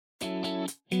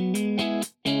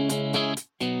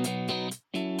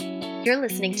You're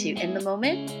listening to In the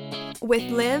Moment with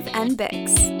Liv and Bix.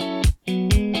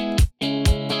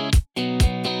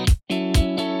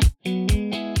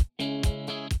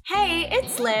 Hey,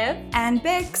 it's Liv. And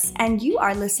Bix, and you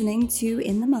are listening to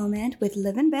In the Moment with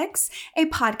Liv and Bix, a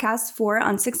podcast for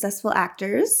unsuccessful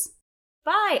actors.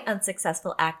 By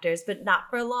unsuccessful actors, but not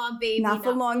for long, baby. Not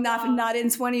for long, not in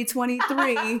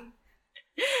 2023.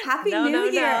 Happy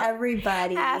New Year,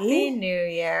 everybody. Happy New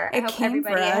Year. It came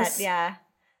for us.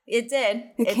 It did.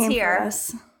 It's came here. For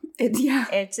us. It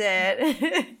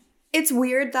did. It's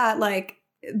weird that, like,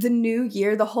 the new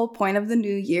year, the whole point of the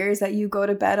new year is that you go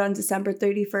to bed on December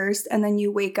 31st and then you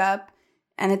wake up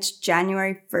and it's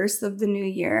January 1st of the new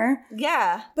year.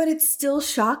 Yeah. But it's still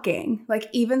shocking. Like,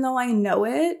 even though I know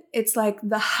it, it's like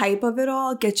the hype of it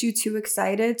all gets you too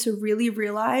excited to really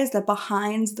realize that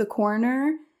behind the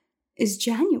corner is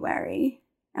January.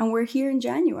 And we're here in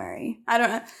January. I don't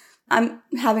know. I'm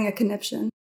having a conniption.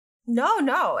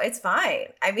 No, it's fine.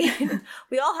 I mean,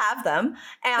 we all have them,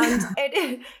 and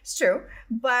it's true.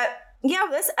 But yeah,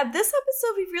 this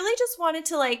episode, we really just wanted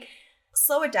to like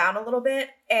slow it down a little bit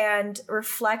and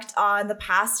reflect on the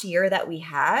past year that we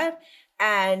had,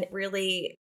 and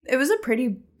really, it was a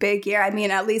pretty big year. I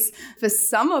mean, at least for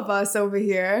some of us over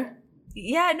here.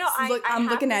 Yeah, no, I'm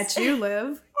looking at you,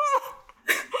 Liv.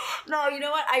 No, you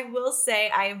know what? I will say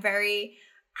I am very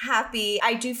happy.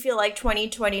 I do feel like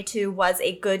 2022 was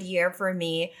a good year for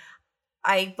me.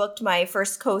 I booked my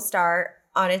first co-star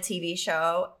on a TV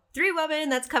show, 3 Women,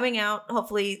 that's coming out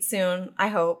hopefully soon, I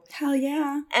hope. Hell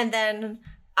yeah. And then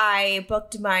I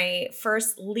booked my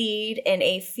first lead in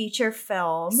a feature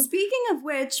film. Speaking of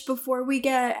which, before we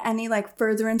get any like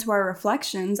further into our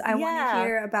reflections, I want to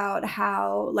hear about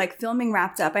how like filming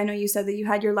wrapped up. I know you said that you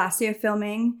had your last day of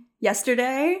filming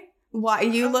yesterday. Why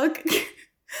you look...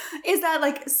 Is that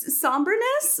like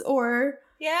somberness or?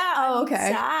 Yeah. Oh, okay.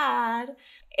 I'm sad.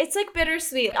 It's like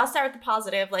bittersweet. I'll start with the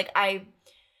positive. Like, I'm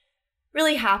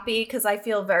really happy because I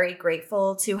feel very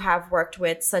grateful to have worked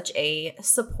with such a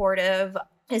supportive,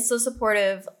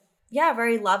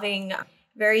 very loving,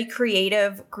 very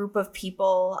creative group of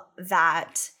people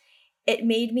that it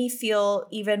made me feel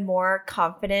even more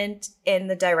confident in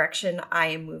the direction I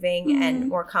am moving and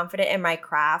more confident in my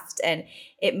craft. And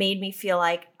it made me feel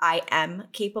like I am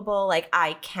capable, like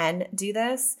I can do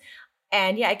this.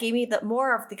 And yeah, it gave me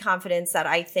more of the confidence that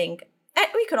I think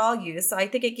we could all use. So I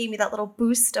think it gave me that little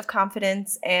boost of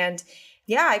confidence. And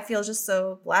yeah, I feel just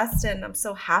so blessed and I'm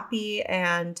so happy.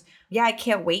 And yeah, I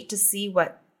can't wait to see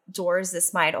what doors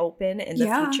this might open in the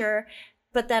future.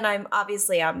 But then I'm a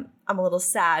little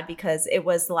sad because it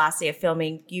was the last day of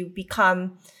filming. You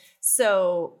become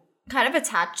so kind of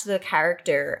attached to the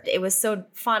character. It was so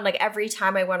fun. Like every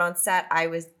time I went on set,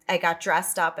 I got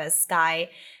dressed up as Sky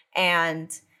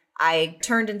and I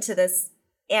turned into this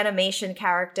animation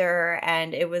character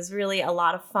and it was really a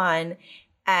lot of fun.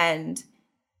 And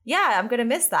yeah, I'm going to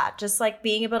miss that. Just like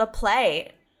being able to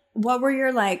play. What were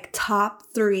your like top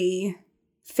 3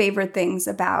 favorite things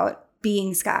about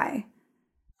being Sky?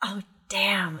 Oh,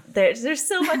 damn. There's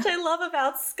so much I love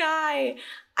about Sky.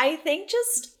 I think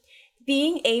just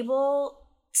being able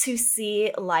to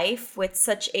see life with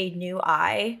such a new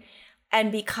eye.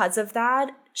 And because of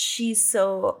that, she's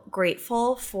so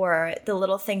grateful for the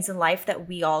little things in life that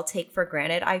we all take for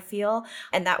granted, I feel.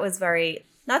 And that was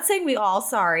not saying we all,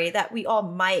 that we all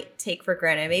might take for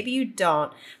granted. Maybe you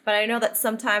don't. But I know that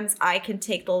sometimes I can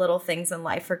take the little things in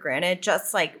life for granted.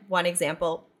 Just like one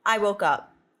example, I woke up.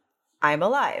 I'm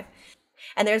alive.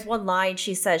 And there's one line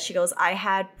she says, she goes, I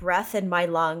had breath in my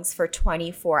lungs for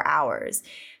 24 hours.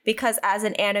 Because as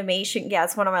an animation,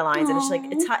 it's one of my lines. Aww.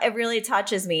 And it's like, it really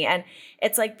touches me. And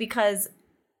it's like, because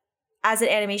as an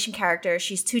animation character,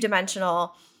 she's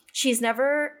 2-dimensional. She's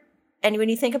never, and when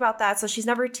you think about that, so she's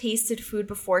never tasted food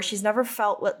before. She's never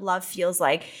felt what love feels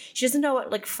like. She doesn't know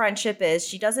what like friendship is.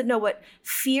 She doesn't know what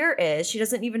fear is. She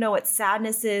doesn't even know what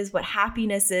sadness is, what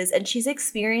happiness is. And she's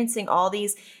experiencing all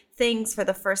these things for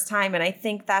the first time. And I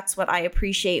think that's what I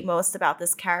appreciate most about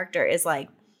this character is like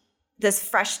this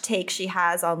fresh take she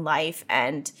has on life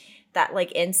and that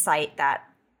like insight that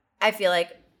I feel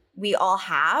like we all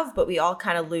have, but we all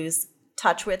kind of lose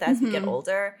touch with as we get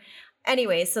older.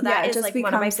 Anyway, so that is like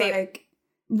one of my favorite. Like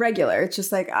regular. It's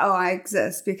just like, oh, I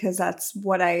exist because that's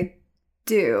what I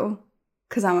do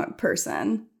because I'm a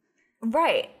person.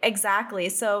 Right. Exactly.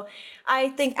 So I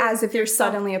think as if you're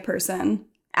suddenly a person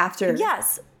after.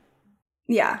 Yes.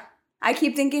 Yeah. I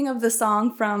keep thinking of the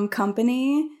song from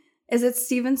Company. Is it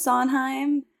Stephen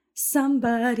Sondheim?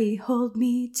 Somebody hold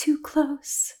me too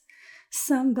close.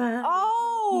 Somebody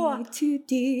hold me too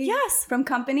deep. Yes. From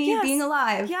Company, yes. Being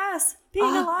Alive. Yes.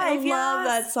 Being Alive, I love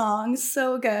that song.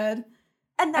 So good.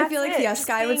 And that's I feel like, it. yeah, Just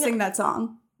Sky would being- sing that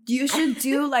song. You should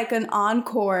do like an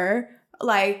encore,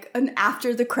 like an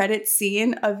after the credits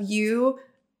scene of you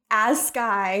as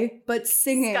Sky, but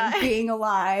singing Sky. Being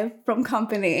Alive from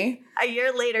Company. A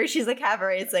year later, she's a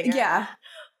cabaret singer. Yeah.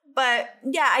 But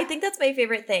yeah, I think that's my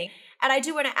favorite thing. And I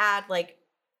do want to add, like,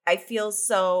 I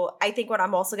think what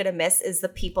I'm also going to miss is the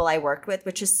people I worked with,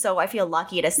 which is I feel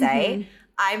lucky to say. Mhm.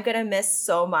 I'm going to miss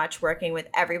so much working with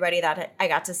everybody that I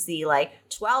got to see, like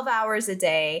 12 hours a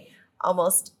day,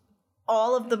 almost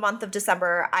all of the month of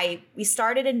December. We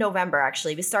started in November,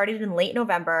 actually. We started in late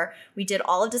November. We did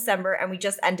all of December, and we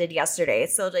just ended yesterday.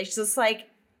 So it's just like,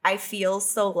 I feel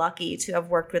so lucky to have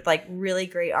worked with like really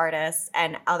great artists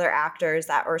and other actors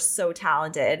that are so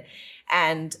talented.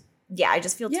 And yeah, I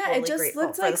just feel totally it just grateful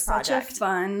looked for like this such project. a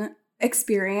fun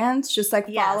experience, just like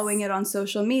Yes. following it on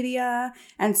social media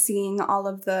and seeing all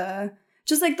of the,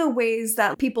 just like the ways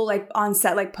that people like on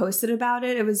set like posted about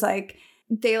it. It was like,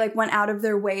 they like went out of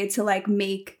their way to like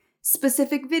make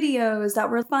specific videos that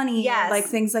were funny. Yes. And, like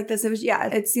things like this. It was,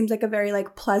 it seems like a very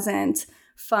like pleasant,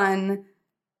 fun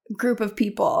group of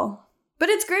people. But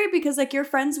it's great because like you're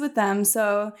friends with them.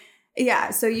 So yeah,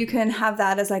 so you can have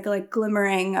that as like a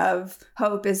glimmering of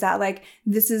hope, is that like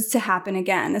this is to happen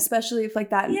again, especially if like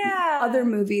that other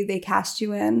movie they cast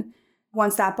you in,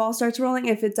 once that ball starts rolling,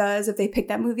 if it does, if they pick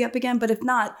that movie up again. But if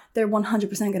not, they're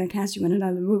 100% going to cast you in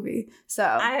another movie. So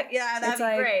that'd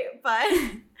be great. But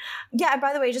yeah, and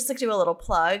by the way, just to do a little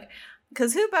plug,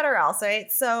 because who better else, right?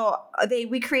 So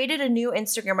we created a new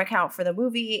Instagram account for the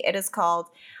movie. It is called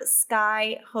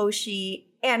Sky Hoshi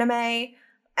Anime,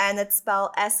 and it's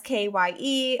spelled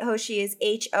SKYE. Hoshi is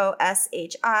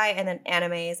HOSHI, and then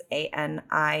anime is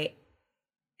ANIME.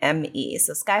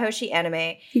 So Sky Hoshi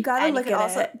Anime. You gotta And look you can at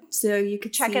also it so you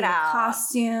could check see it out. the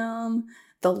costume,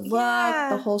 the look,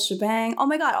 the whole shebang. Oh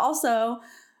my God. Also,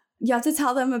 you have to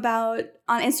tell them about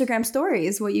on Instagram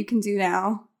stories what you can do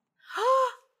now.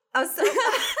 I'm so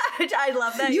I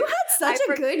love that. You had such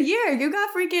a good year. You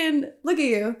got freaking, look at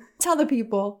you. Tell the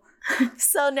people.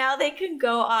 So now you could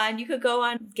go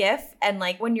on GIF, and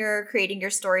like when you're creating your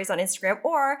stories on Instagram,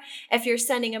 or if you're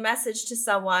sending a message to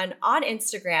someone on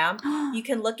Instagram, you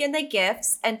can look in the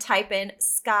GIFs and type in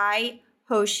Sky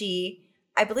Hoshi.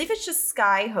 I believe it's just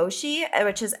Sky Hoshi,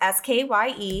 which is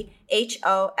SKYE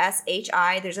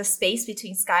HOSHI. There's a space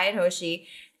between Sky and Hoshi,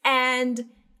 and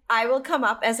I will come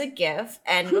up as a GIF,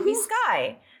 and it'll be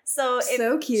Sky. So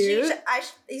cute.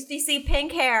 If you see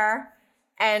pink hair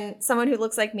and someone who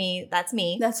looks like me, that's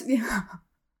me. That's me.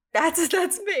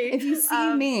 If you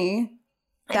see me,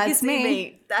 that's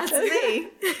me. That's me.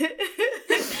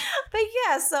 But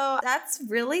yeah, so that's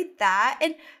really that.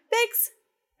 And Biggs,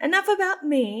 enough about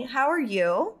me. How are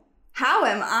you? How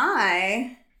am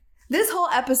I? This whole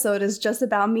episode is just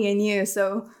about me and you,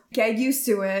 so get used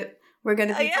to it. We're going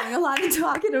to be doing a lot of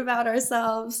talking about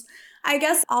ourselves. I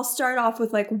guess I'll start off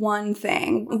with like one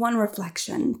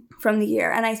reflection from the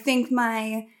year. And I think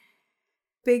my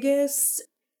biggest,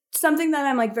 something that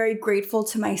I'm like very grateful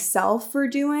to myself for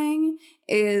doing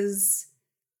is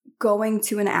going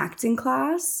to an acting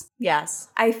class. Yes.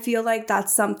 I feel like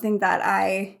that's something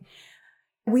that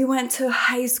we went to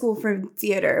high school for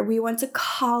theater. We went to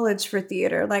college for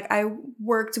theater. Like I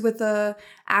worked with a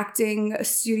acting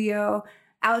studio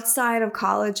outside of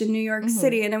college in New York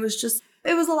City. And it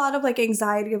was a lot of like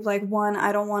anxiety of like, one,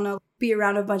 I don't want to be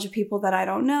around a bunch of people that I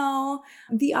don't know.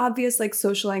 The obvious like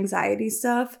social anxiety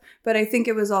stuff. But I think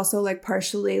it was also like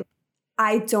partially,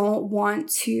 I don't want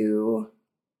to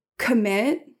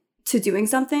commit to doing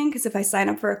something, because if I sign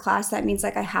up for a class, that means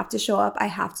like I have to show up, I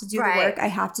have to do the work, I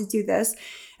have to do this.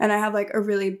 And I have like a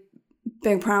really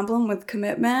big problem with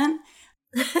commitment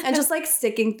and just like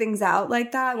sticking things out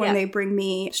like that when they bring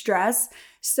me stress.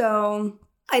 So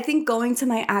I think going to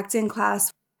my acting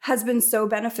class has been so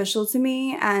beneficial to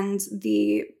me. And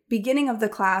the beginning of the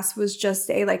class was just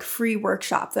a like free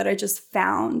workshop that I just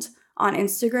found on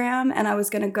Instagram. And I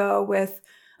was going to go with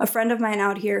a friend of mine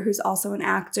out here who's also an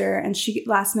actor. And she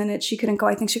last minute, she couldn't go.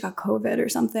 I think she got COVID or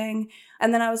something.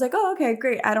 And then I was like, oh, okay,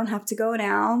 great. I don't have to go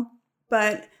now.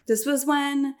 But this was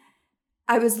when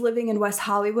I was living in West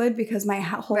Hollywood because my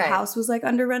whole house was like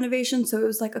under renovation. So it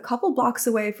was like a couple blocks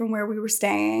away from where we were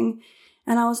staying.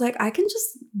 And I was like, I can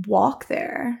just walk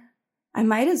there. I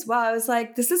might as well. I was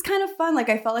like, this is kind of fun. Like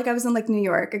I felt like I was in like New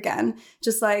York again.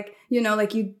 Just like, you know,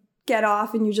 like you get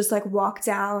off and you just like walk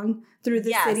down through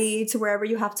the city to wherever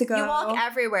you have to go. You walk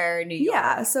everywhere in New York.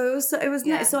 Yeah. So it was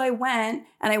nice. So I went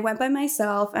by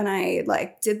myself and I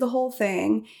like did the whole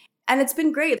thing. And it's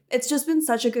been great. It's just been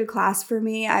such a good class for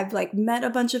me. I've like met a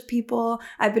bunch of people.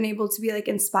 I've been able to be like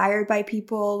inspired by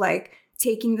people like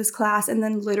taking this class and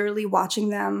then literally watching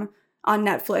them on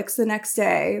Netflix the next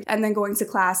day and then going to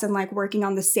class and like working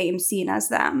on the same scene as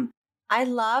them. I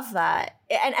love that.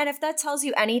 And if that tells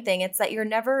you anything, it's that you're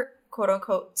never, quote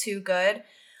unquote, too good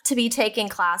to be taking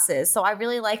classes. So I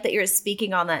really like that you're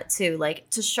speaking on that too, like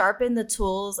to sharpen the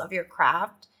tools of your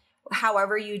craft,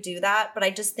 however you do that. But I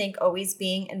just think always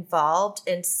being involved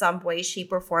in some way,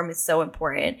 shape, or form is so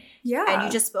important. Yeah. And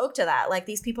you just spoke to that. Like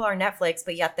these people are Netflix,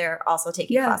 but yet they're also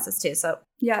taking classes too. So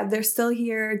yeah, they're still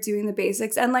here doing the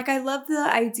basics. And like, I love the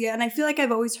idea. And I feel like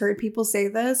I've always heard people say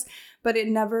this, but it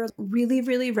never really,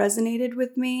 really resonated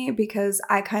with me because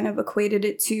I kind of equated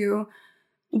it to,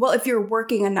 well, if you're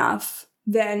working enough,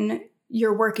 then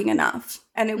you're working enough.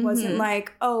 And it wasn't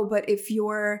like, oh, but if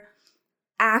you're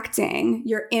acting,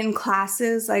 you're in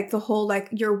classes, like the whole, like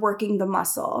you're working the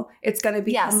muscle. It's going to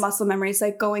be muscle memory. It's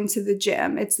like going to the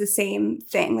gym. It's the same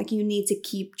thing. Like you need to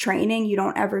keep training. You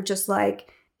don't ever just like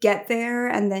get there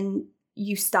and then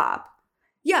you stop.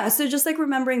 Yeah. So just like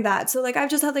remembering that. So like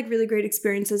I've just had like really great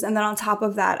experiences. And then on top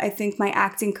of that, I think my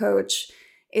acting coach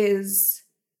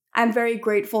I'm very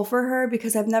grateful for her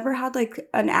because I've never had like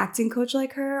an acting coach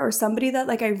like her or somebody that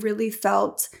like I really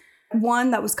felt,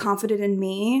 one, that was confident in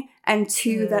me, and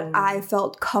two, that I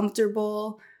felt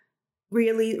comfortable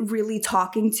really, really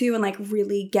talking to and like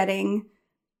really getting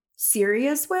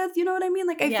serious with, you know what I mean?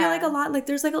 Like I feel like a lot, like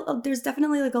there's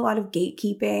definitely like a lot of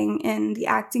gatekeeping in the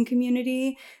acting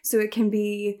community. So it can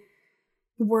be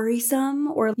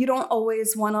worrisome, or you don't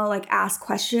always want to like ask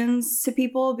questions to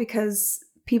people because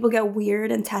people get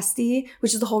weird and testy,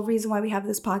 which is the whole reason why we have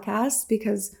this podcast,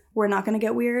 because we're not going to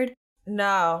get weird.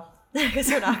 No, because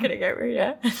we're not going to get weird.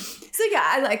 Yeah. So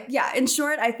yeah, in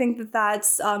short, I think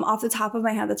that's off the top of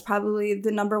my head, that's probably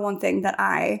the number one thing that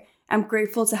I am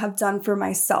grateful to have done for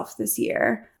myself this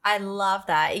year. I love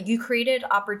that. You created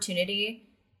opportunity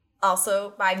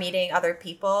also by meeting other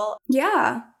people.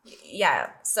 Yeah.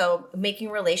 Yeah. So making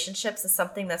relationships is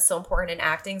something that's so important in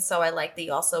acting. So I like that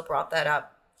you also brought that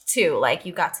up too. Like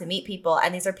you got to meet people,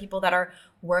 and these are people that are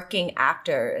working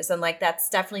actors, and like that's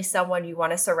definitely someone you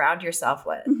want to surround yourself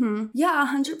with.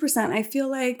 Yeah, 100%. I feel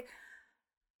like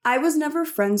I was never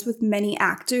friends with many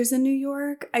actors in New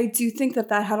York. I do think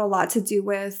that had a lot to do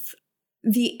with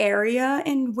the area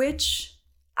in which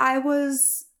I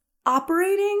was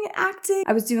operating acting.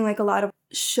 I was doing like a lot of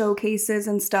showcases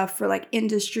and stuff for like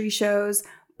industry shows,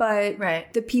 but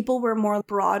the people were more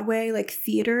Broadway, like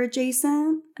theater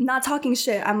adjacent. I'm not talking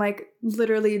shit. I'm like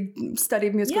literally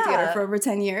studied musical theater for over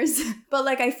 10 years. But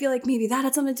like, I feel like maybe that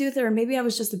had something to do with it, or maybe I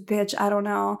was just a bitch. I don't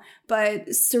know.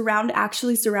 But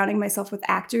surrounding myself with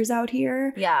actors out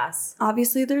here. Yes.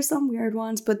 Obviously there's some weird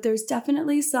ones, but there's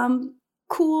definitely some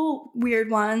cool,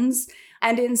 weird ones.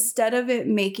 And instead of it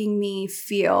making me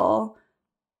feel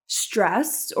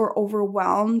stressed or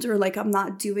overwhelmed or like I'm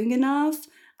not doing enough,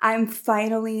 I feel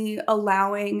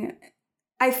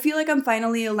like I'm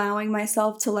finally allowing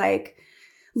myself to like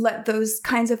let those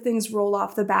kinds of things roll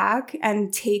off the back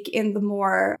and take in the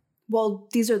more, well,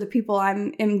 these are the people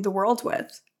I'm in the world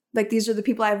with. Like these are the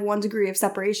people I have one degree of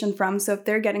separation from. So if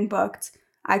they're getting booked,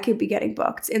 I could be getting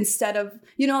booked instead of,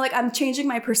 you know, like I'm changing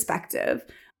my perspective.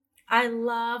 I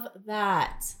love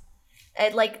that.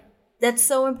 That's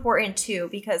so important too,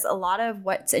 because a lot of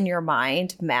what's in your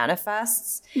mind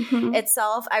manifests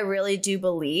itself. I really do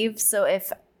believe. So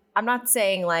if I'm not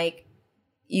saying like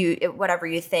whatever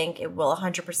you think, it will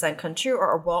 100% come true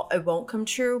or it won't come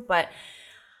true, but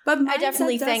I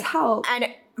definitely think help. And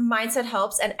mindset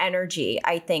helps, and energy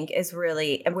I think is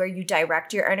really where you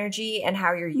direct your energy and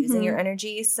how you're using your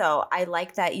energy. So I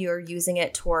like that you're using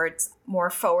it towards more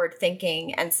forward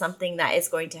thinking and something that is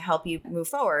going to help you move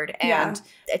forward. And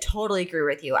I totally agree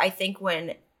with you. I think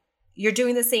when you're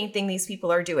doing the same thing these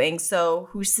people are doing, so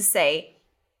who's to say,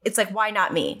 it's like, why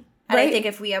not me? And I think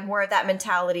if we have more of that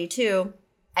mentality too,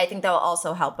 I think that will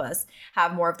also help us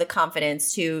have more of the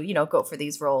confidence to, you know, go for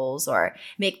these roles or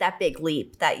make that big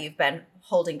leap that you've been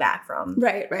holding back from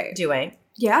doing.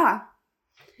 Yeah.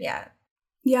 Yeah.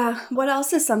 Yeah. What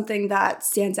else is something that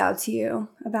stands out to you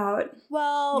about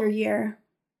your year?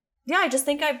 Yeah, I just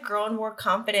think I've grown more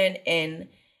confident in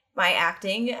my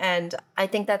acting, and I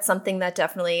think that's something that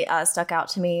definitely stuck out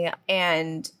to me.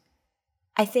 And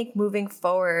I think moving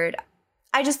forward,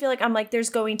 I just feel like there's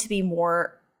going to be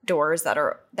more doors that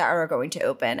are going to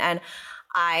open, and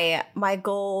my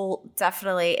goal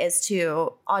definitely is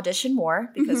to audition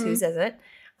more, because whose isn't?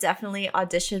 Definitely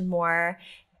audition more,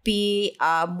 be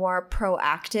more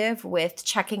proactive with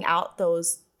checking out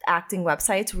those acting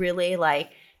websites really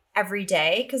like every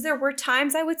day, because there were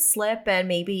times I would slip and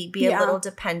maybe be a little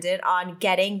dependent on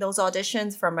getting those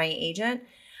auditions from my agent.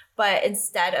 But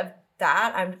instead of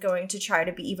that, I'm going to try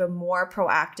to be even more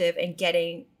proactive in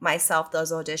getting myself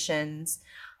those auditions.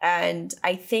 And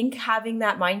I think having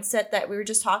that mindset that we were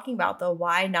just talking about, the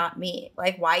why not me?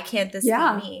 Like, why can't this be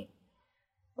me?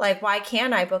 Like, why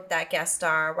can't I book that guest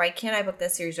star? Why can't I book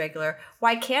that series regular?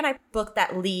 Why can't I book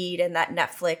that lead in that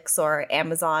Netflix or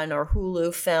Amazon or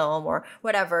Hulu film or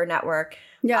whatever network?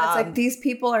 Yeah, it's like these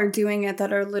people are doing it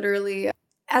that are literally,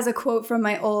 as a quote from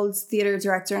my old theater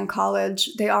director in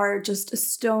college, they are just a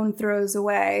stone throws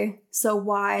away. So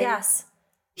why? Yes.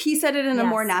 He said it in a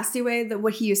more nasty way than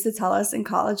what he used to tell us in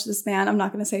college, this man. I'm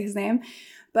not going to say his name.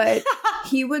 But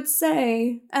he would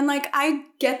say, and like, I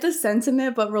get the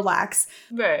sentiment, but relax.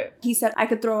 Right. He said, I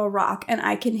could throw a rock and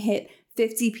I can hit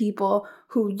 50 people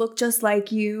who look just like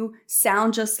you,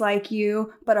 sound just like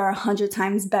you, but are 100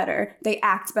 times better. They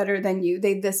act better than you.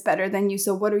 They this better than you.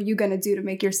 So what are you going to do to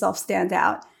make yourself stand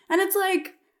out? And it's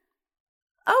like,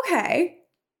 okay,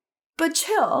 but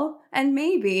chill and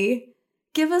maybe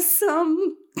give us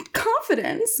some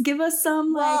confidence. Give us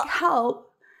some help.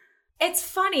 It's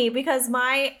funny because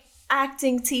my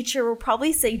acting teacher will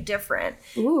probably say different.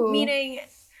 Ooh. Meaning...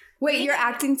 Wait, your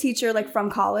acting teacher, like, from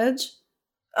college?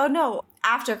 Oh, no.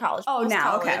 After college. Oh,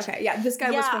 now. Okay. Yeah, this guy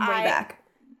was from way back.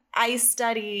 I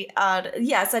studied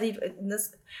in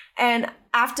this. And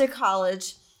after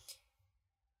college,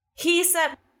 he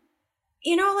said...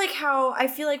 You know, like how I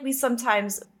feel like we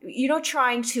sometimes,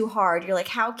 trying too hard, you're like,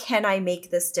 how can I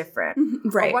make this different?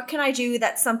 Right. Or what can I do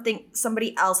that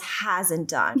somebody else hasn't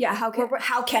done? Yeah, how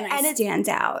can I stand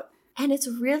out? And it's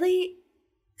really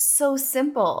so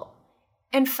simple.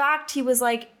 In fact, he was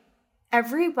like,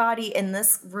 everybody in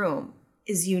this room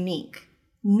is unique.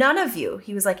 None of you,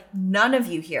 he was like, none of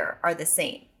you here are the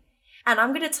same. And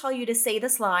I'm going to tell you to say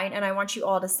this line, and I want you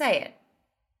all to say it.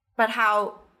 But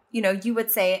how, you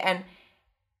would say it, and,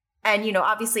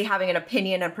 obviously having an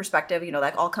opinion and perspective,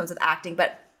 that all comes with acting.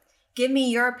 But give me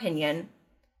your opinion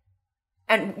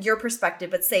and your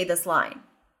perspective, but say this line.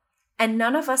 And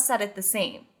none of us said it the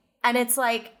same. And it's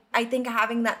like, I think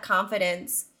having that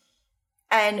confidence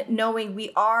and knowing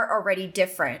we are already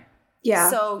different.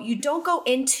 Yeah. So you don't go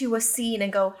into a scene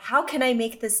and go, how can I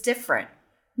make this different?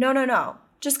 No.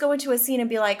 Just go into a scene and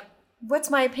be like, what's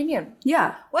my opinion?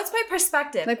 Yeah. What's my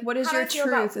perspective? Like, what is your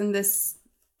truth in this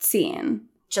scene?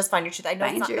 Just find your truth. I know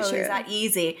it's not always that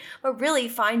easy, but really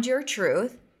find your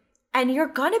truth and you're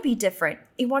going to be different.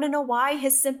 You want to know why?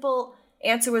 His simple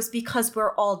answer was because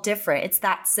we're all different. It's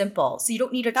that simple. So you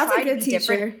don't need to try to be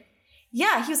different.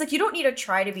 Yeah. He was like, you don't need to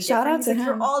try to be Shout different. out to him.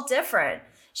 You're all different.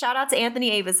 Shout out to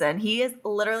Anthony Avison. He is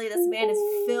literally, this man is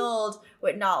filled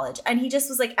with knowledge. And he just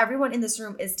was like, everyone in this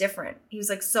room is different. He was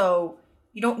like, so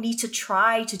you don't need to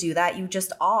try to do that. You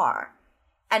just are.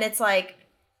 And it's like,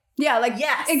 yeah, like,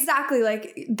 yes, exactly.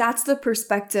 Like, that's the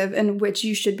perspective in which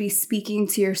you should be speaking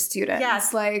to your students.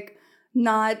 Yes. Like,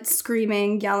 not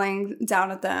screaming, yelling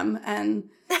down at them. And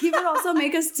he would also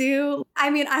make us do, I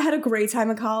had a great time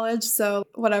in college, so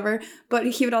whatever. But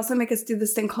he would also make us do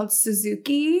this thing called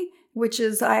Suzuki, which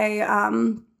is,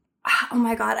 oh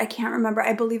my God, I can't remember.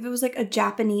 I believe it was like a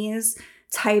Japanese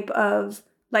type of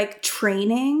like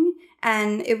training.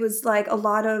 And it was like a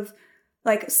lot of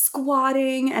like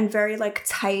squatting and very like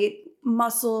tight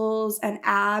muscles and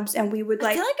abs, and we would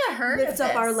like, I feel like I heard lift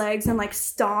up our legs and like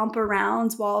stomp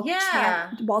around while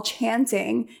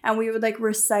chanting, and we would like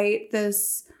recite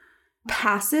this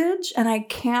passage. And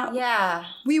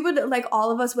we would like, all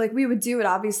of us, like, we would do it.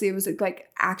 Obviously it was like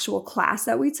actual class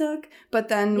that we took, but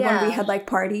then when we had like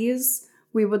parties,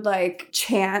 we would like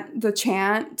chant the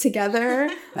chant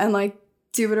together and like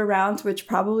do it around, which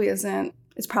probably isn't.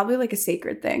 It's probably like a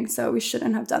sacred thing, so we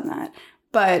shouldn't have done that.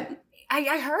 But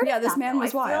I heard. Yeah, this man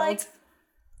was wild. Like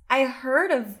I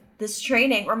heard of this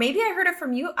training, or maybe I heard it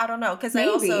from you. I don't know, because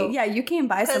you came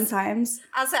by sometimes.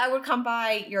 I'll say I would come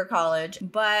by your college,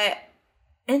 but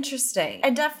interesting. I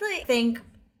definitely think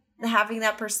having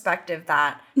that perspective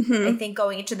that I think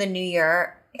going into the new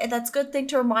year, that's a good thing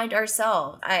to remind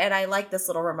ourselves. I like this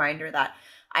little reminder that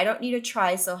I don't need to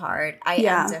try so hard. I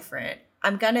am different.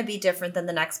 I'm going to be different than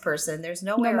the next person. There's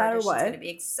no way our audition's going to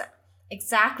be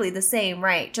exactly the same,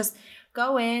 right? Just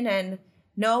go in and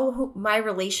know my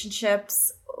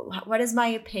relationships. What is my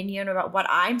opinion about what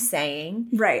I'm saying?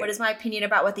 Right. What is my opinion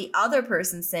about what the other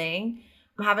person's saying?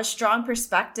 Have a strong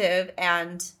perspective.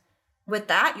 And with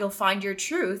that, you'll find your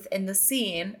truth in the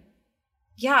scene.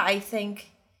 Yeah, I think,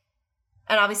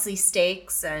 and obviously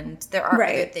stakes, and there are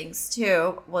other things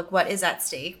too. Like, what is at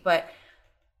stake? But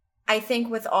I think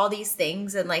with all these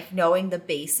things and like knowing the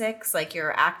basics, like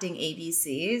your acting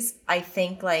ABCs, I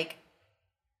think like,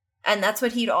 and that's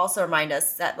what he'd also remind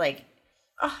us, that like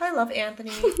Oh, I love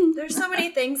Anthony. There's so many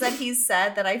things that he's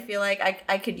said that I feel like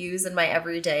I could use in my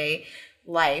everyday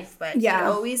life. But he'd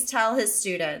always tell his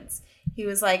students, he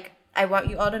was like, I want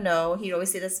you all to know, he'd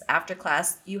always say this after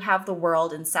class, you have the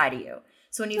world inside of you.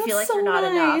 So when you feel like you're not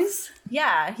enough,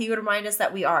 he would remind us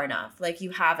that we are enough. Like, you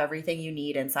have everything you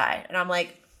need inside. And I'm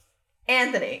like,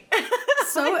 Anthony.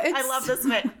 So like, I love this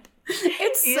man.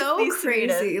 It's so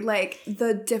crazy. Like,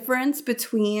 the difference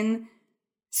between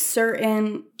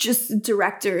certain just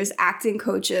directors, acting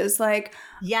coaches. Like,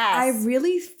 I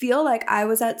really feel like I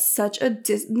was at such a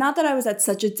not that I was at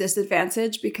such a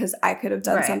disadvantage, because I could have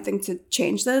done something to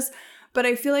change this, but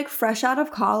I feel like fresh out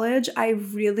of college, I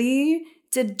really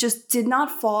did not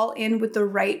fall in with the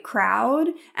right crowd,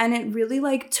 and it really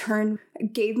like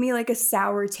gave me like a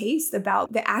sour taste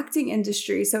about the acting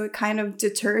industry. So it kind of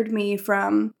deterred me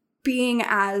from being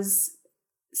as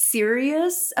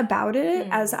serious about it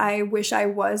as I wish I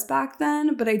was back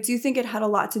then. But I do think it had a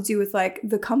lot to do with like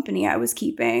the company I was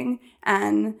keeping,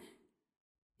 and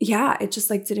it just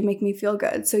like didn't make me feel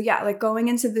good. So like going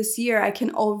into this year, I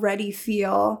can already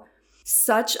feel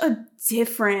such a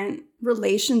different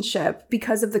relationship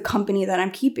because of the company that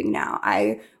I'm keeping now.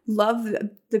 I love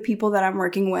the people that I'm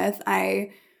working with.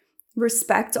 I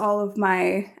respect all of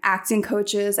my acting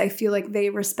coaches. I feel like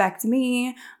they respect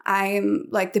me. I'm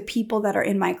like, the people that are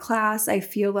in my class, I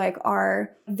feel like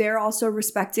they're also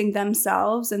respecting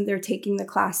themselves, and they're taking the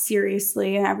class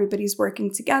seriously, and everybody's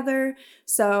working together.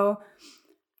 So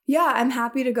I'm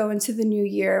happy to go into the new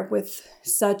year with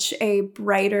such a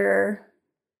brighter,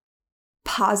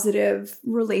 positive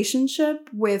relationship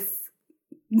with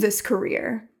this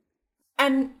career.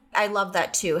 And I love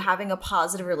that too, having a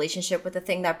positive relationship with the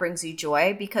thing that brings you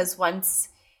joy, because once,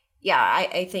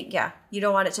 I think, you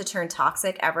don't want it to turn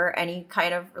toxic ever, any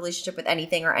kind of relationship with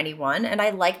anything or anyone. And I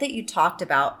like that you talked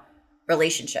about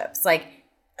relationships. Like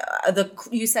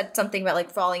you said something about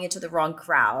like falling into the wrong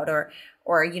crowd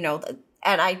or, you know,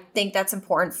 and I think that's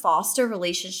important. Foster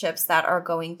relationships that are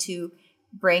going to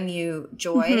bring you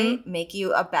joy, make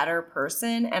you a better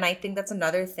person. And I think that's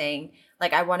another thing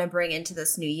like I want to bring into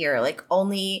this new year, like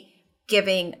only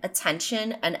giving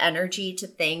attention and energy to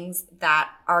things that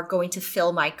are going to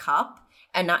fill my cup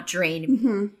and not drain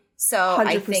me. So 100%.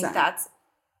 I think that's,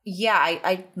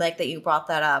 I like that you brought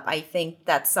that up. I think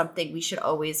that's something we should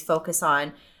always focus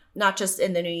on, not just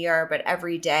in the new year, but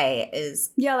every day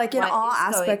is. Yeah, like in all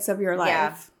aspects of your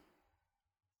life.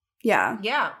 Yeah,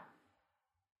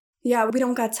 we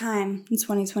don't got time in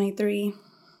 2023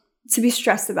 to be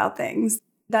stressed about things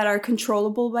that are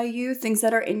controllable by you, things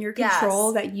that are in your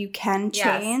control that you can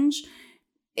change.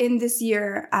 In this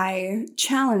year, I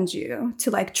challenge you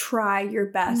to like try your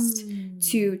best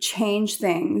to change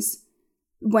things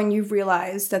when you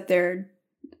realize that they're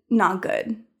not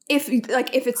good. If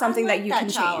it's something that you can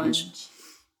change.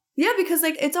 Yeah, because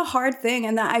like it's a hard thing,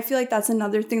 and that I feel like that's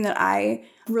another thing that I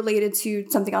related to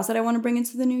something else that I want to bring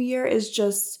into the new year is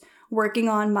just working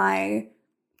on my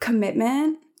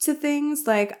commitment to things.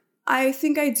 Like I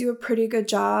think I do a pretty good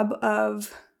job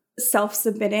of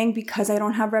self-submitting because I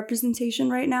don't have representation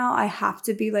right now. I have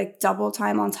to be like double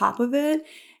time on top of it.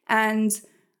 And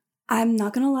I'm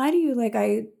not going to lie to you, like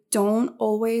I don't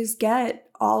always get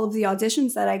all of the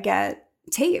auditions that I get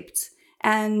taped.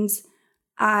 And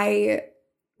I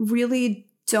really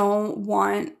don't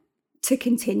want to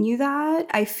continue that.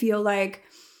 I feel like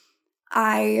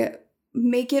I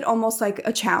make it almost like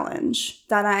a challenge,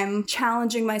 that I'm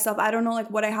challenging myself. I don't know like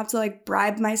what I have to like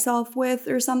bribe myself with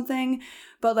or something,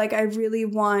 but like I really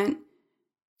want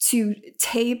to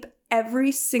tape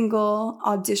every single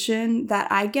audition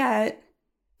that I get,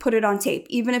 put it on tape,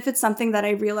 even if it's something that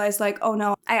I realize like, oh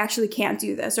no, I actually can't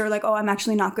do this, or like, oh, I'm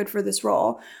actually not good for this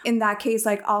role. In that case,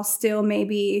 like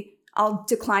I'll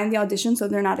decline the audition so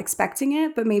they're not expecting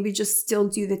it, but maybe just still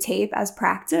do the tape as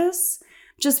practice.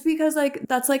 Just because like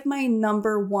that's like my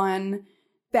number one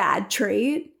bad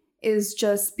trait is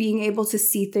just being able to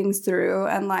see things through,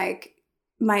 and like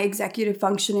my executive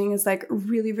functioning is like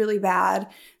really, really bad.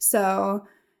 So,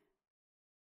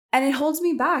 and it holds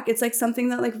me back. It's like something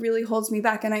that like really holds me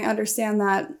back. And I understand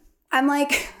that I'm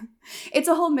like, it's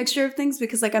a whole mixture of things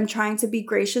because like I'm trying to be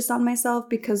gracious on myself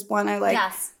because one, I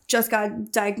like just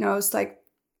got diagnosed like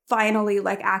finally,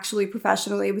 like actually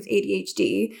professionally with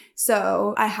ADHD.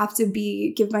 So I have to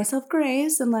give myself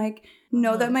grace and like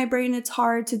know that my brain, it's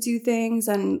hard to do things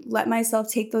and let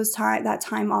myself take that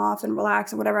time off and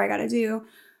relax and whatever I got to do.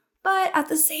 But at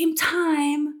the same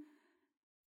time,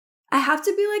 I have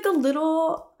to be like a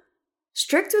little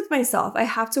strict with myself. I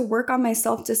have to work on my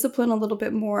self-discipline a little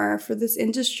bit more for this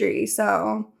industry.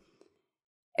 So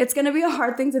It's going to be a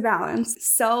hard thing to balance.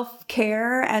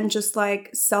 Self-care and just like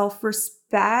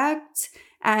self-respect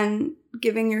and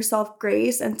giving yourself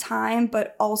grace and time,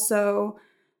 but also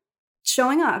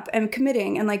showing up and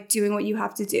committing and like doing what you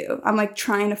have to do. I'm like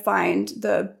trying to find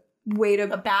the way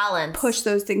to a balance, push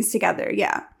those things together.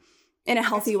 Yeah. In a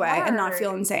healthy way and not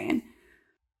feel insane.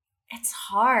 It's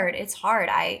hard. It's hard.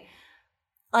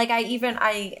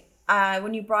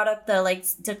 When you brought up the like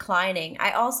declining,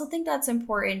 I also think that's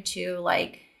important to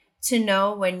like to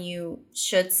know when you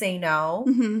should say no,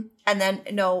 and then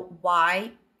know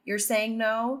why you're saying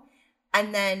no,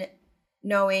 and then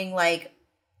knowing like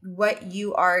what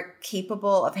you are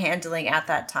capable of handling at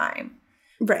that time.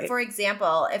 Right. For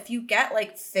example, if you get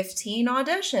like 15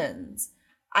 auditions,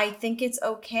 I think it's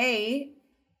okay.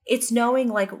 It's knowing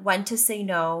like when to say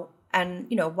no and,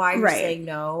 you know, why you're saying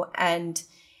no. And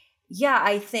yeah,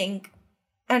 I think,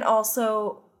 and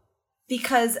also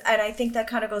because, and I think that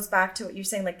kind of goes back to what you're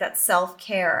saying, like that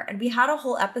self-care. And we had a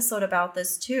whole episode about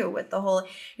this too, with the whole,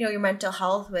 you know, your mental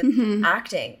health with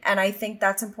acting. And I think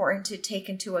that's important to take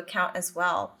into account as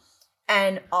well.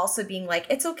 And also being like,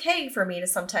 it's okay for me to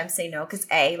sometimes say no, because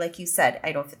like you said,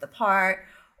 I don't fit the part,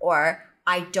 or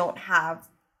I don't have,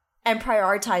 and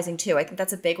prioritizing too. I think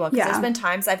that's a big one, because there's been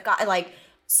times I've got like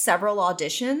several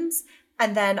auditions,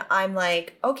 and then I'm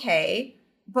like, okay,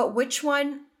 but which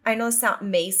one, I know this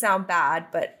may sound bad,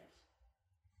 but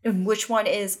which one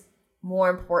is more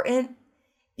important?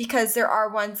 Because there are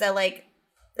ones that like,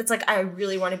 it's like, I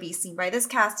really want to be seen by this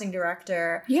casting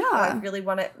director. Yeah. Or I really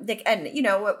want to, like, and you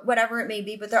know, whatever it may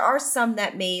be. But there are some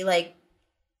that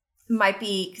might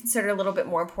be considered a little bit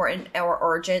more important or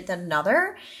urgent than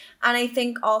another. And I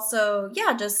think also,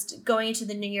 just going into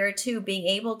the new year too, being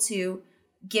able to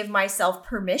give myself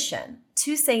permission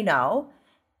to say no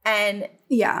and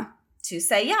to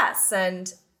say yes.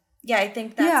 And I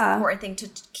think that's an important thing to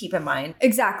keep in mind.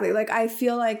 Exactly. Like, I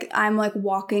feel like I'm like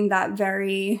walking that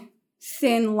very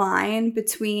thin line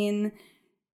between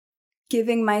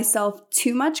giving myself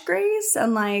too much grace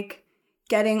and like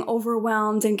getting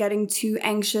overwhelmed and getting too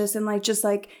anxious and like just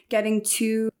like getting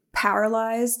too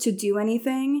paralyzed to do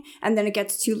anything, and then it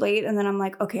gets too late and then I'm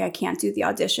like, okay, I can't do the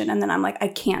audition, and then I'm like, I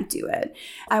can't do it.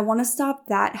 I want to stop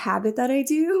that habit that I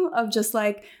do of just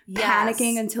like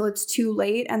panicking until it's too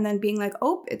late and then being like,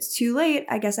 oh, it's too late,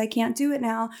 I guess I can't do it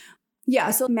now.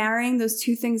 So marrying those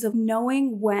two things of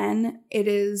knowing when it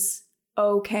is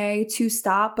okay to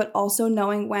stop, but also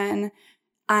knowing when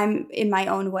I'm in my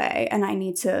own way and I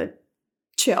need to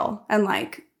chill and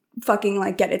like fucking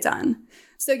like get it done.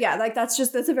 So like that's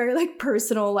a very like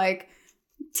personal like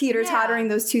teeter-tottering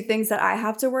those two things that I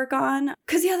have to work on.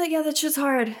 Cause that's just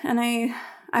hard. And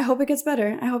I hope it gets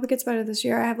better. I hope it gets better this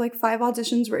year. I have like 5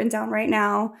 auditions written down right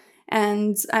now,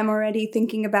 and I'm already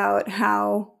thinking about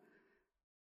how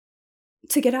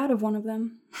to get out of one of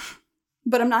them.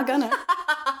 But I'm not gonna.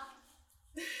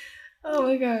 Oh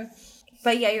my God.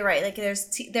 But yeah, you're right. Like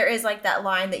there is like that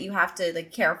line that you have to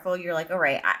like careful. You're like, all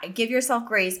right, give yourself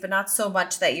grace, but not so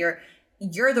much that you're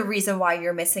the reason why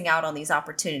you're missing out on these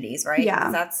opportunities, right?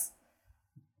 Yeah.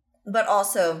 But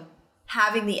also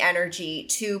having the energy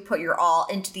to put your all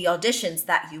into the auditions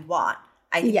that you want.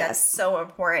 I think that's so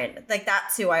important. Like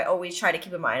that too, I always try to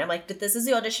keep in mind. I'm like, this is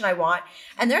the audition I want.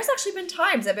 And there's actually been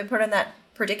times I've been put in that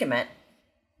predicament.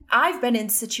 I've been in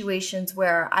situations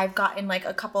where I've gotten like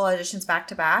a couple auditions back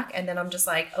to back, and then I'm just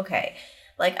like, okay,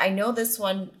 like I know this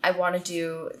one I want to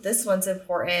do, this one's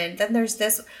important, then there's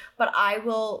this, but I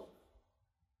will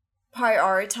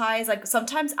prioritize. Like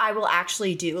sometimes I will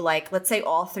actually do like, let's say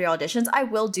all 3 auditions, I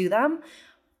will do them,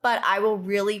 but I will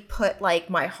really put like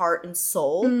my heart and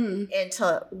soul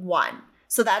into one.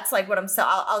 So that's like what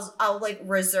I'll like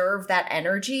reserve that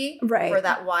energy for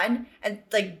that one and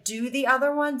like do the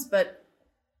other ones, but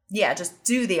just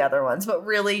do the other ones, but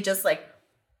really just like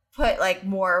put like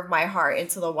more of my heart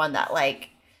into the one that like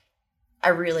I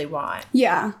really want.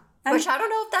 Yeah. Which I don't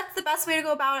know if that's the best way to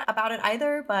go about it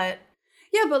either, but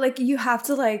yeah, but like you have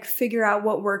to like figure out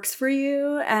what works for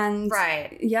you, and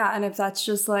and if that's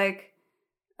just like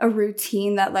a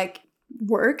routine that like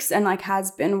works and like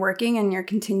has been working and you're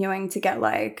continuing to get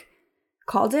like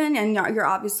called in and you're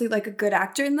obviously like a good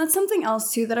actor. And that's something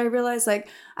else too that I realized, like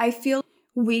I feel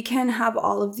we can have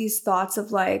all of these thoughts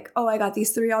of like, oh, I got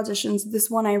these 3 auditions. This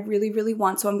one I really, really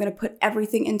want. So I'm going to put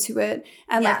everything into it.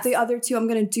 And like the other 2, I'm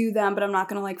going to do them, but I'm not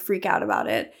going to like freak out about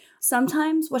it.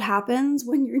 Sometimes what happens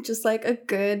when you're just like a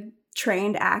good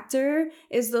trained actor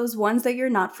is those ones that you're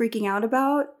not freaking out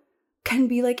about can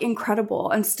be like incredible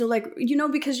and still like, you know,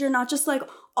 because you're not just like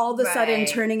all of a sudden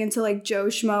turning into like Joe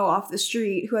Schmo off the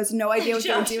street who has no idea what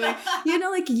you're doing. You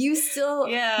know, like you still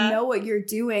know what you're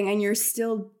doing and you're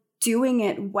still doing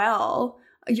it well.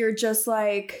 You're just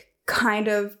like kind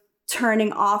of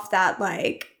turning off that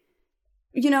like,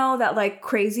 you know, that like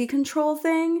crazy control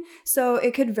thing. So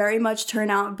it could very much turn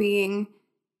out being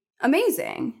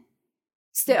amazing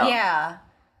still. Yeah.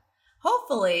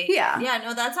 Hopefully. Yeah. Yeah,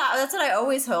 no, that's what I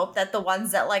always hope, that the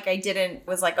ones that like I didn't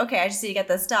was like, okay, I just need to get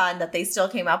this done, that they still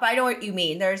came out. But I know what you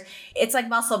mean. It's like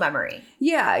muscle memory.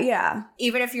 Yeah, yeah.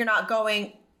 Even if you're not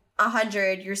going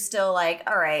 100, you're still like,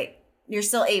 all right, you're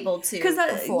still able to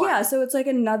perform. Yeah, so it's like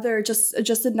another just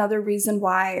another reason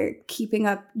why keeping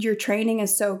up your training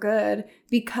is so good,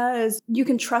 because you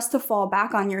can trust to fall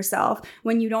back on yourself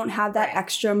when you don't have that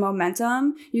extra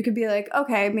momentum. You could be like,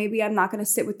 okay, maybe I'm not going to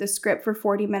sit with the script for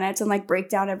 40 minutes and like break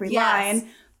down every line,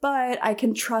 but I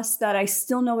can trust that I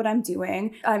still know what I'm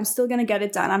doing. I'm still going to get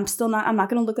it done. I'm not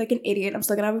going to look like an idiot. I'm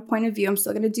still going to have a point of view. I'm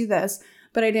still going to do this,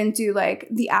 but I didn't do like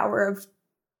the hour of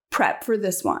prep for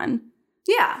this one.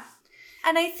 Yeah.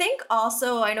 And I think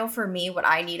also, I know for me, what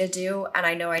I need to do, and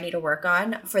I know I need to work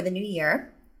on for the new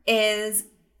year, is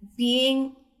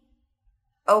being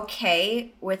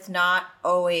okay with not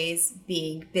always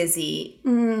being busy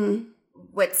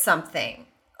with something.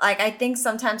 Like, I think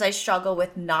sometimes I struggle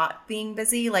with not being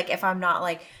busy. Like, if I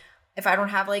don't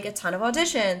have like a ton of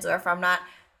auditions, or if I'm not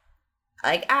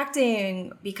like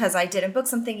acting because I didn't book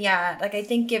something yet. Like, I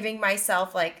think giving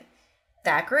myself like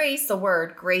that grace, the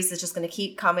word grace is just going to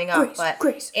keep coming up.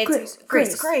 Grace.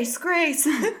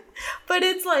 But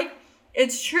it's like,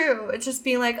 it's true. It's just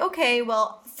being like, okay,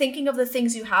 well, thinking of the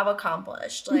things you have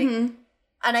accomplished. Like, and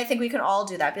I think we can all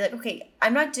do that. Be like, okay,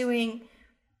 I'm not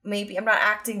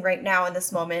acting right now in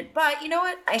this moment, but you know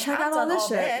what? I have done all this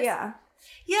shit. Yeah.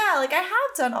 Yeah, like I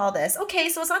have done all this. Okay,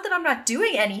 so it's not that I'm not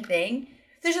doing anything.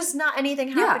 There's just not anything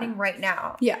happening right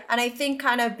now. Yeah. And I think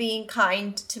kind of being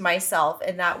kind to myself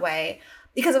in that way.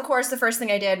 Because, of course, the first thing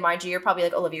I did, mind you, you're probably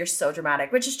like, Olivia, you're so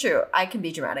dramatic, which is true. I can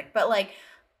be dramatic. But, like,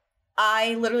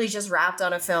 I literally just wrapped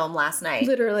on a film last night.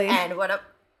 Literally. And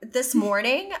this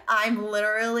morning, I'm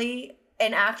literally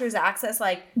in Actors Access,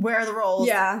 like, where are the roles?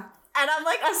 Yeah. And I'm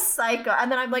like a psycho.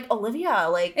 And then I'm like, Olivia,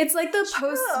 like. It's like the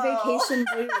post-vacation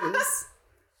blues.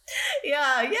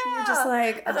 Yeah. You're just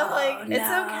like, and I'm like, it's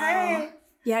okay.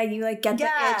 Yeah, you like get the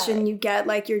itch and you get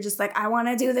like, you're just like, I want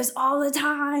to do this all the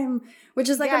time, which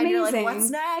is like amazing. And you're like,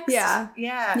 what's next? Yeah.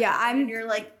 And you're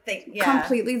like,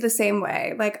 completely the same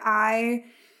way. Like I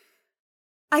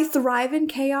thrive in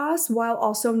chaos while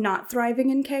also not thriving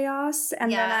in chaos.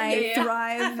 And then I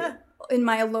thrive in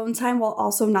my alone time while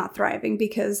also not thriving,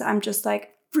 because I'm just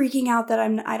like freaking out that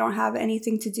I don't have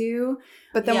anything to do.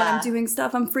 But then when I'm doing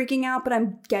stuff, I'm freaking out, but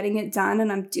I'm getting it done and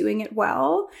I'm doing it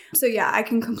well. So yeah, I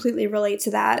can completely relate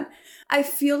to that. I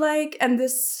feel like, and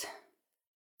this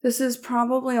is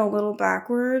probably a little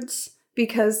backwards,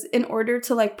 because in order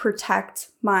to like protect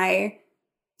myself,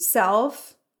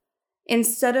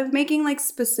 instead of making like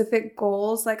specific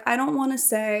goals, like I don't want to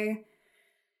say,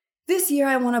 this year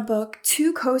I want to book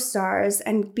 2 co-stars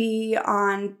and be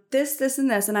on this,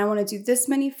 and this, and I want to do this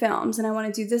many films, and I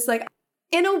want to do this. Like,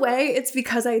 in a way, it's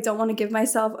because I don't want to give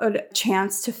myself a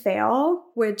chance to fail,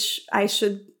 which I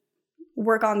should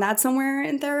work on that somewhere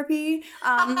in therapy.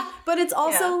 But it's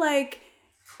also like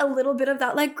a little bit of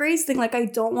that like grace thing. Like, I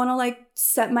don't want to like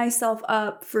set myself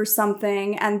up for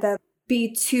something and then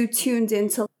be too tuned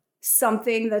into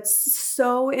something that's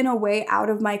so in a way out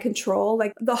of my control.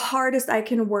 Like, the hardest I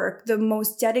can work, the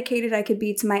most dedicated I could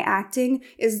be to my acting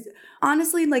is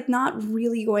honestly like not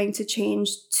really going to change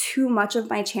too much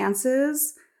of my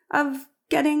chances of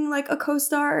getting like a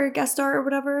co-star or guest star or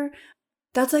whatever.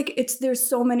 That's like, there's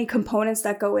so many components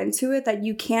that go into it that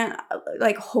you can't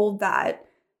like hold that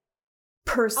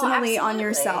personally on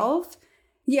yourself.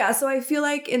 Yeah, so I feel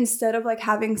like instead of like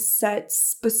having set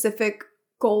specific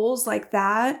goals like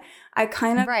that, I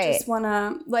kind of just want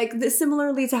to like this,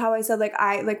 similarly to how I said like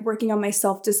I like working on my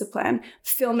self-discipline,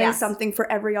 filming something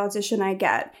for every audition I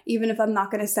get, even if I'm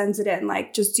not going to send it in,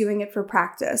 like just doing it for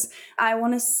practice. I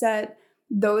want to set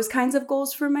those kinds of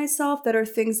goals for myself that are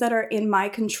things that are in my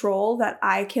control that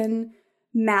I can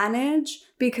manage,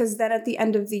 because then at the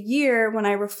end of the year, when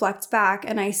I reflect back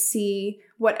and I see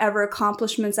whatever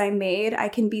accomplishments I made, I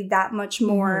can be that much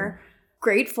more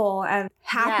grateful and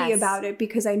happy about it,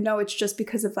 because I know it's just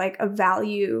because of like a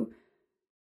value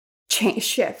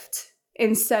shift,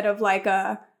 instead of like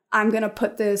I'm going to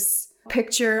put this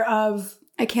picture of,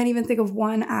 I can't even think of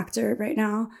one actor right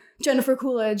now, Jennifer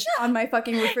Coolidge on my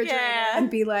fucking refrigerator and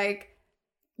be like,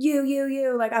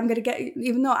 you, like I'm going to get,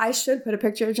 even though I should put a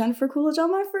picture of Jennifer Coolidge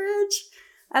on my fridge.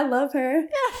 I love her.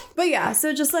 But yeah,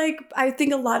 so just like, I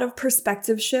think a lot of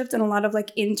perspective shift and a lot of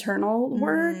like internal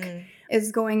work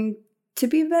is going to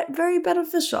be very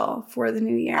beneficial for the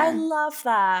new year. I love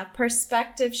that.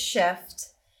 Perspective shift.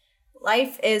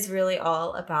 Life is really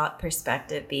all about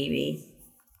perspective, baby.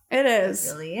 It is.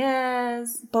 It really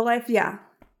is. But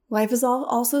life is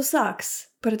also sucks,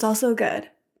 but it's also good.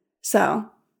 So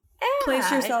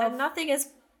place yourself. And nothing's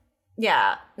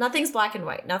black and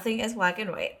white. Nothing is black and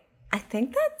white. I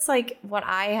think that's like what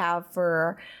I have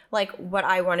for like what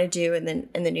I want to do in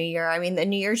the new year. I mean, the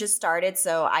new year just started,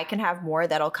 so I can have more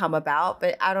that'll come about.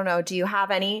 But I don't know. Do you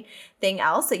have anything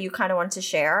else that you kind of want to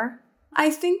share? I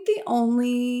think the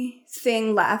only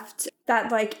thing left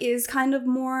that like is kind of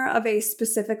more of a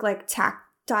specific like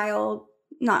tactile,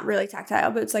 not really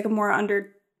tactile, but it's like a more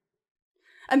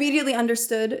immediately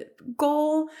understood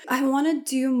goal. I want to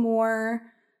do more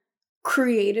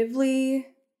creatively.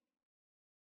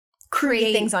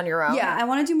 Create things on your own. Yeah, I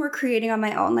want to do more creating on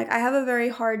my own. Like I have a very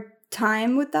hard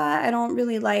time with that. I don't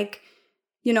really like,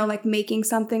 like making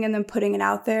something and then putting it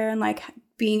out there and like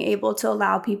being able to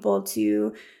allow people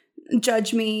to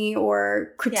judge me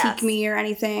or critique me or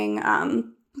anything.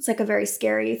 It's like a very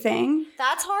scary thing.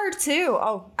 That's hard too.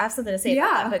 Oh, I have something to say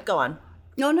about that, but go on.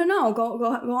 No.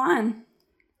 Go on.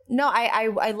 No,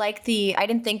 I like I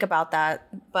didn't think about that,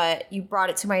 but you brought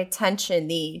it to my attention,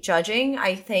 the judging.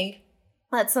 I think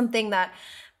that's something that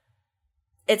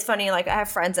it's funny. Like I have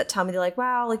friends that tell me, they're like,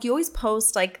 wow, like you always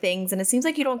post like things and it seems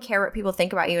like you don't care what people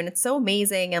think about you. And it's so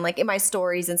amazing. And like in my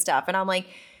stories and stuff. And I'm like,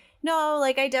 no,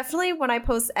 like I definitely, when I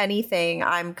post anything,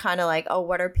 I'm kind of like, oh,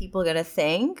 what are people going to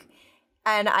think?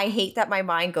 And I hate that my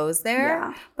mind goes there.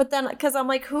 Yeah. But then, because I'm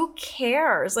like, who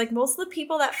cares? Like most of the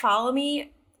people that follow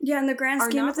me in the grand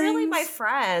scheme of things, are not really my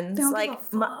friends.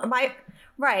 Like my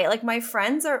right, like my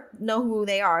friends know who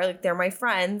they are. Like they're my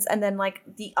friends. And then like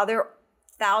the other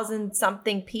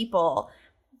 1,000-something people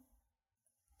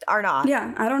are not.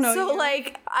 Yeah, I don't know. So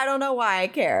like, I don't know why I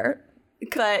care.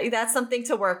 But that's something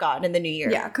to work on in the new year.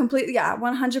 Yeah, completely. Yeah,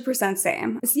 100%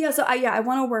 same. Yeah, so I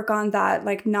want to work on that,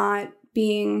 like not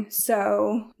being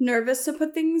so nervous to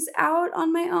put things out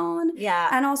on my own. Yeah.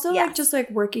 And also like just like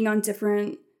working on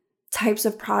different types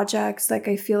of projects. Like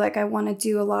I feel like I want to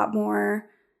do a lot more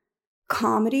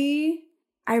comedy.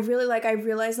 I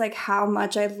realize like how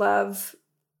much I love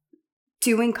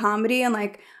doing comedy. And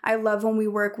like I love when we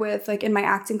work with like in my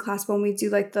acting class when we do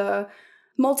like the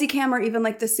multicam or even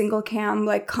like the single cam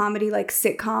like comedy like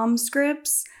sitcom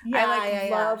scripts. I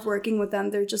love working with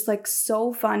them. They're just like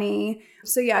so funny.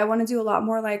 So yeah, I want to do a lot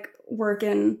more like work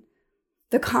in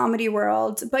the comedy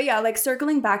world. But yeah, like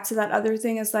circling back to that other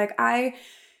thing is like I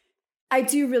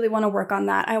do really want to work on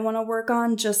that. I want to work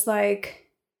on just like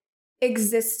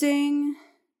existing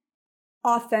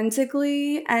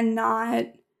authentically and not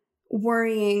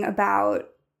worrying about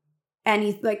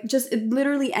just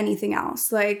literally anything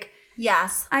else. Like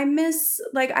yes. I miss,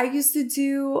 like, I used to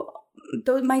do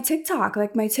my TikTok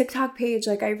page.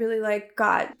 Like, I really, like,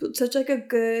 got such, like, a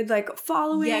good, like,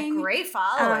 following. Yeah, great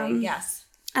following. Yes.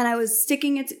 And I was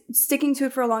sticking to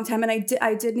it for a long time. And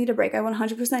I did need a break. I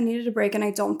 100% needed a break. And I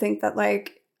don't think that,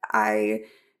 I'm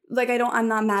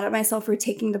not mad at myself for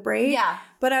taking the break. Yeah.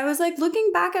 But I was, like, looking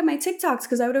back at my TikToks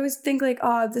because I would always think, like,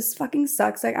 oh, this fucking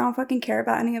sucks. Like, I don't fucking care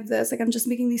about any of this. Like, I'm just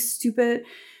making these stupid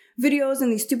videos and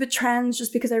these stupid trends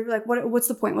just because I like what's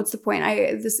the point?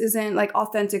 This isn't like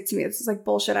authentic to me. This is like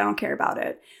bullshit. I don't care about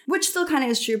it. Which still kind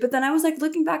of is true. But then I was like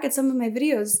looking back at some of my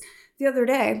videos the other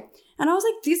day and I was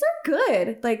like, these are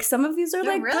good. Like some of these are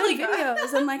like really good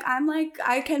videos. And like I'm like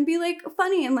I can be like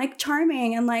funny and like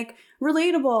charming and like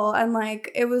relatable. And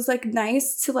like it was like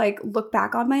nice to like look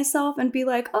back on myself and be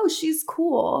like, oh, she's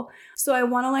cool. So I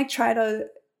want to like try to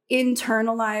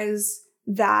internalize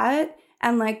that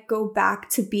and like go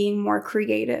back to being more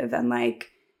creative and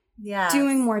like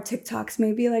doing more TikToks,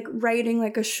 maybe like writing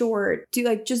like a short,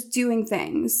 just doing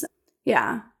things.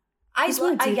 Yeah.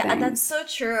 That's so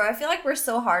true. I feel like we're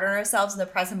so hard on ourselves in the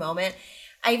present moment.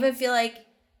 I even feel like,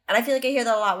 and I feel like I hear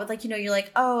that a lot with like, you're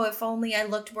like, oh, if only I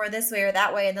looked more this way or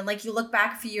that way. And then like you look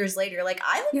back a few years later, you're like,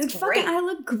 I looked great. I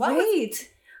look great.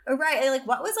 Right. Like,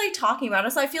 what was I talking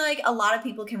about? So I feel like a lot of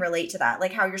people can relate to that.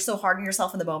 Like how you're so hard on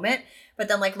yourself in the moment. But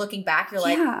then like looking back, you're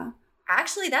like,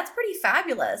 actually, that's pretty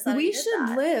fabulous. We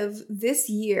should live this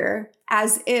year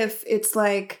as if it's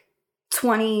like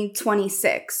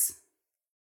 2026.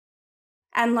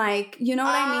 And like, you know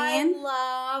what I mean? I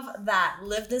love that.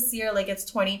 Live this year like it's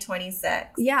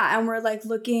 2026. Yeah. And we're like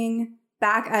looking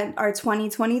back at our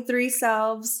 2023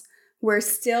 selves. We're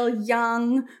still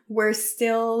young. We're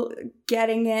still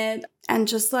getting it. And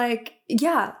just like,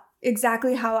 yeah,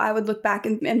 exactly how I would look back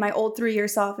in my old 3-year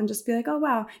self and just be like, oh,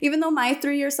 wow. Even though my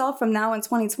 3-year self from now in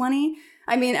 2020,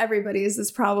 I mean, everybody's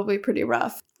is probably pretty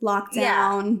rough.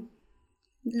 Lockdown.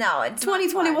 No, it's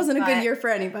 2020 not fun, wasn't a good year for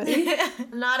anybody.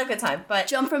 Not a good time, but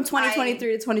jump from 2023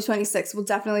 to 2026 will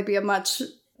definitely be a much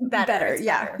better.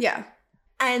 Yeah.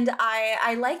 And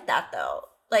I like that though.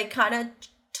 Like, kind of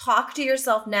talk to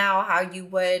yourself now how you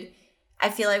would. I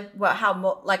feel like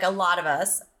like a lot of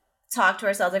us talk to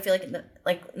ourselves. I feel like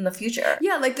in the future.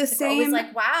 Yeah, like the same. Always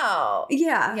like, wow.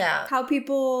 Yeah. How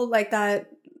people like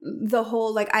that. The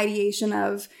whole like ideation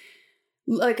of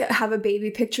like have a baby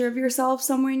picture of yourself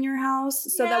somewhere in your house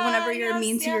so that whenever you're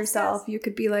mean to yourself, you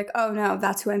could be like, oh no,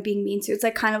 that's who I'm being mean to. It's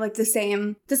like kind of like the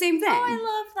same thing. Oh, I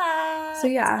love that. So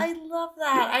yeah. I love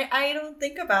that. I don't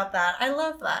think about that. I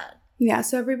love that. Yeah,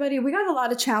 so everybody, we got a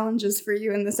lot of challenges for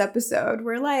you in this episode.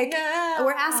 We're like,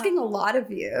 we're asking a lot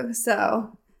of you.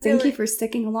 So thank you for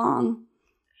sticking along.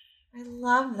 I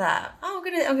love that. Oh,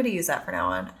 I'm gonna use that from now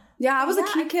on. Yeah, I was a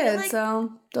cute kid, like,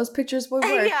 so those pictures would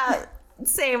work. Yeah,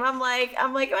 same. I'm like, I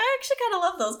actually kind of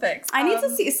love those pics. I need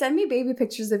to send me baby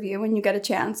pictures of you when you get a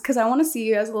chance, because I want to see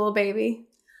you as a little baby.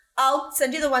 I'll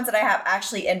send you the ones that I have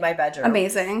actually in my bedroom.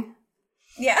 Amazing.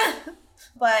 Yeah,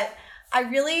 but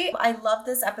I love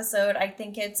this episode. I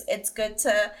think it's good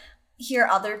to hear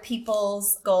other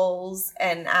people's goals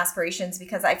and aspirations,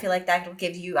 because I feel like that will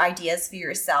give you ideas for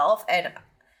yourself. And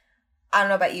I don't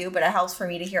know about you, but it helps for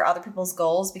me to hear other people's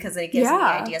goals, because it gives me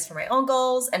ideas for my own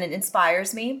goals and it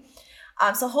inspires me.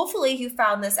 So hopefully you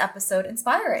found this episode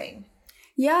inspiring.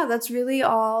 Yeah, that's really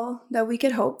all that we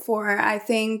could hope for. I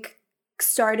think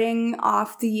starting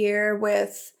off the year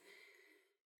with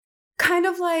kind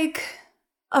of like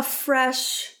a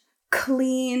fresh,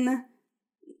 clean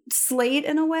slate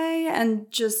in a way,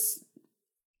 and just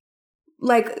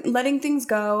like letting things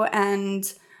go.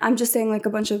 And I'm just saying like a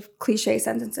bunch of cliche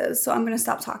sentences, so I'm going to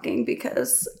stop talking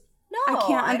because I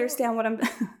can't understand what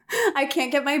I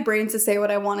can't get my brain to say what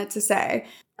I want it to say.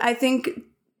 I think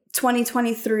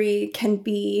 2023 can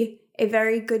be a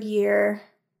very good year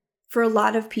for a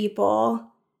lot of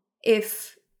people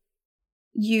if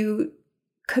you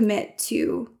commit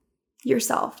to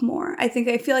yourself more. I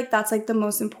feel like that's like the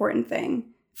most important thing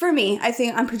for me. I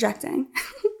think I'm projecting.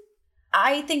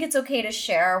 I think it's okay to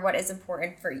share what is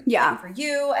important for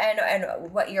you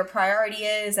and what your priority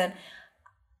is. And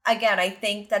again, I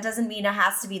think that doesn't mean it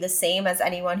has to be the same as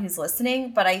anyone who's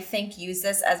listening, but I think use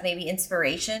this as maybe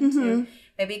inspiration to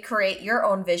maybe create your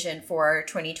own vision for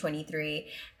 2023.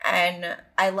 And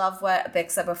I love what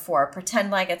Vic said before,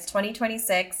 pretend like it's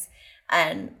 2026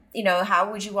 and, how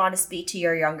would you want to speak to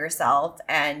your younger self?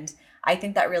 And I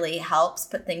think that really helps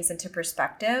put things into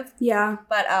perspective. Yeah.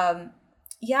 But,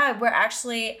 we're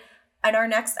actually in our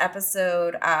next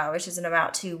episode, which is in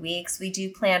about 2 weeks, we do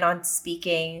plan on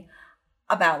speaking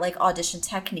about like audition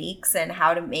techniques and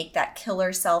how to make that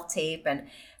killer self-tape and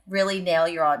really nail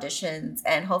your auditions.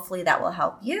 And hopefully that will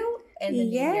help you in the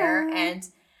new year. And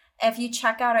if you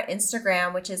check out our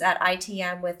Instagram, which is at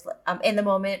ITM with In the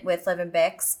Moment with Liv and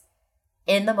Bix,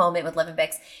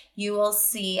 you will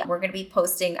see we're going to be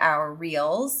posting our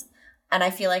reels. And I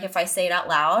feel like if I say it out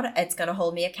loud, it's going to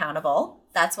hold me accountable.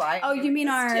 That's why. Oh, you mean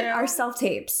our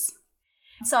self-tapes?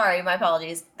 Sorry, my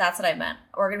apologies. That's what I meant.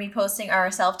 We're going to be posting our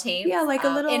self-tapes. Yeah, like a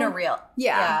little. In a reel.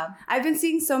 Yeah. I've been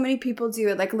seeing so many people do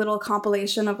it, like a little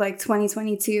compilation of like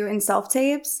 2022 in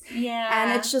self-tapes. Yeah.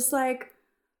 And it's just like,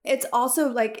 it's also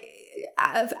like,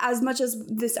 as much as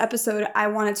this episode, I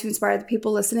wanted to inspire the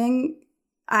people listening,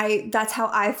 that's how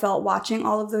I felt watching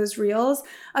all of those reels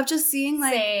of just seeing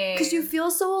like, because you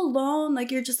feel so alone. Like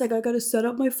you're just like, I got to set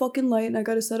up my fucking light and I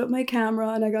got to set up my camera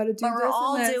and I got to do but this. We're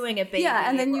all doing it, baby. Yeah,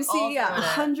 and then you see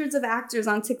hundreds of actors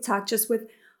on TikTok just with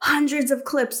hundreds of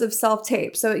clips of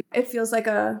self-tape. So it feels like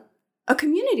a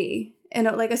community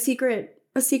and like a secret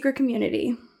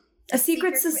community, a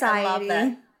secret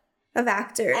society of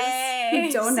actors who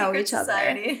don't know each other.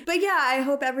 But yeah, I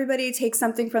hope everybody takes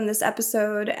something from this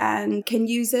episode and can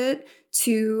use it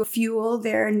to fuel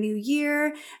their new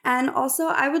year. And also,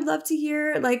 I would love to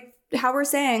hear, like how we're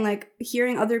saying, like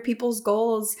hearing other people's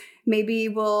goals maybe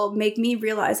will make me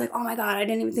realize like, oh my God, I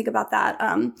didn't even think about that.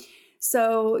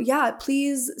 So yeah,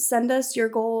 please send us your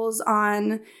goals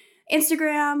on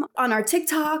Instagram, on our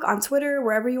TikTok, on Twitter,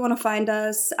 wherever you want to find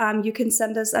us. You can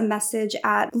send us a message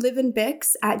at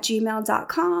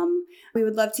livandbix@gmail.com. We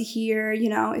would love to hear,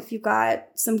 if you've got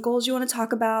some goals you want to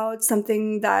talk about,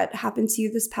 something that happened to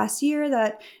you this past year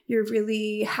that you're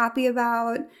really happy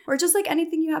about, or just like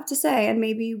anything you have to say. And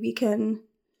maybe we can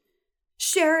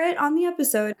share it on the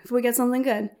episode if we get something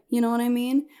good. You know what I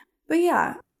mean? But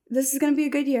yeah, this is going to be a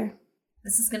good year.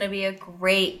 This is going to be a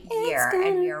great year,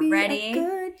 and we're ready.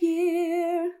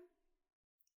 Year.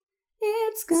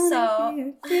 It's gonna be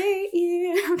a great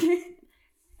year. Okay.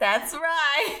 That's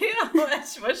right.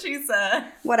 What she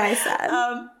said. What I said.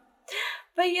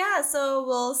 But yeah, so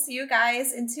we'll see you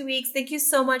guys in 2 weeks. Thank you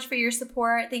so much for your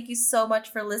support. Thank you so much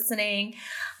for listening.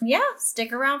 Yeah,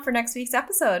 stick around for next week's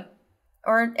episode.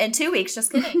 Or in 2 weeks,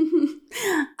 just kidding.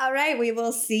 All right, we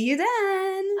will see you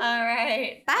then. All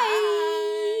right. Bye.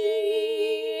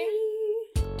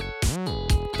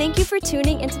 Thank you for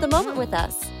tuning into The Moment with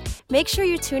us. Make sure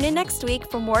you tune in next week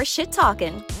for more shit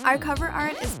talking. Our cover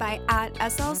art is by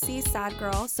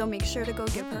 @SLC_SadGirl, so make sure to go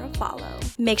give her a follow.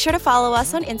 Make sure to follow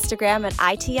us on Instagram at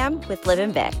ITM with Liv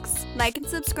and Vix. Like and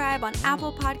subscribe on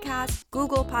Apple Podcasts,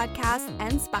 Google Podcasts,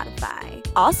 and Spotify.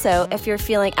 Also, if you're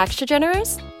feeling extra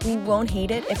generous, We won't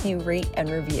hate it if you rate and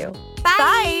review.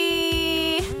 bye!